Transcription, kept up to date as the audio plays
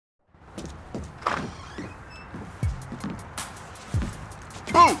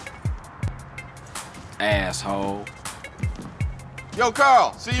Who? Asshole. Yo,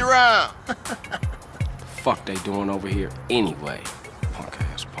 Carl, see you around. Fuck they doing over here anyway?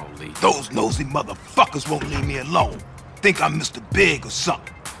 Punk-ass police. Those nosy motherfuckers won't leave me alone. Think I'm Mr. Big or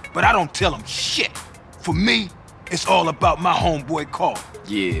something. But I don't tell them shit. For me, it's all about my homeboy Carl.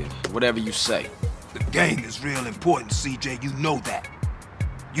 Yeah, whatever you say. The gang is real important, CJ, you know that.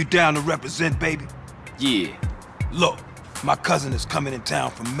 You down to represent, baby? Yeah. Look, my cousin is coming in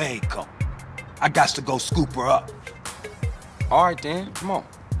town from Mexico. I got to go scoop her up. All right, then. Come on.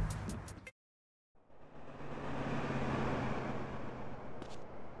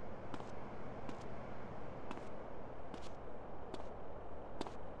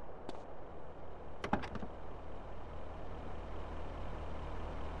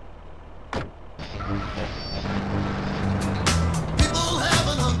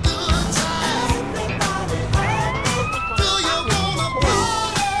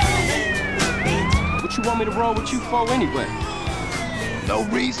 What you want me to roll with you for anyway? No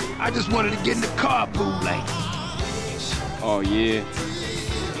reason. I just wanted to get in the carpool lane. Oh, yeah?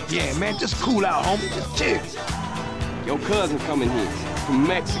 Yeah, man, just cool out, homie. Just chill. Your cousin coming here from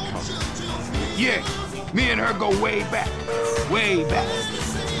Mexico. Yeah, me and her go way back. Way back.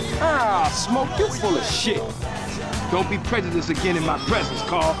 Ah, Smoke, you full of shit. Don't be prejudiced again in my presence,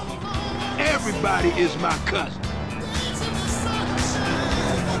 Carl. Everybody is my cousin.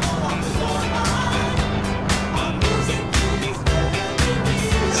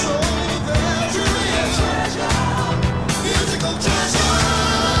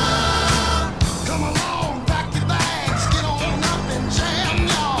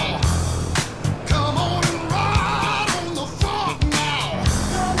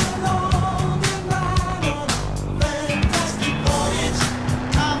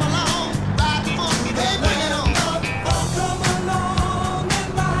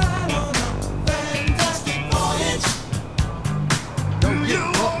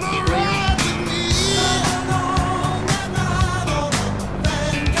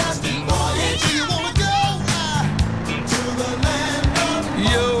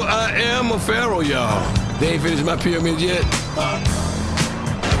 I'm a pharaoh, y'all. They ain't finished my pyramid yet.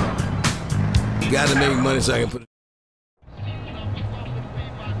 Gotta make money so I can put it.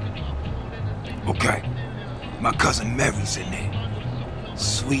 Okay, my cousin Mary's in there.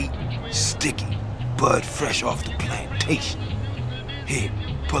 Sweet, sticky, bud fresh off the plantation. Here,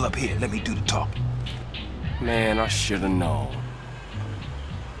 pull up here, let me do the talking. Man, I should've known.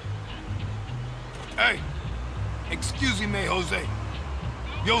 Hey, excuse me, Jose.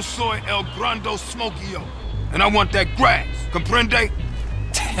 Yo soy el grande smokio, and I want that grass, comprende?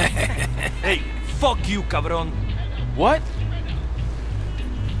 Hey, fuck you, cabron. What?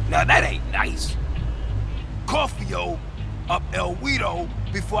 Now that ain't nice. Coffee-o up El Guido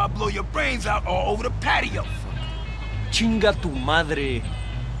before I blow your brains out all over the patio. Chinga tu madre,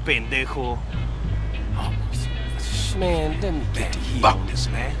 pendejo. Oh, man, let me get the heat Fuck on this,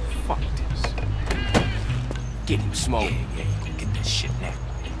 man. Fuck this. Get him, Smoke. Yeah, you can get that shit now.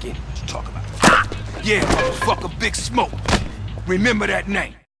 Get what you talk about. Yeah, motherfucker, Big Smoke. Remember that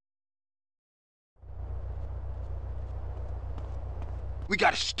name. We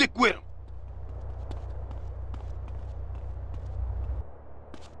gotta stick with him.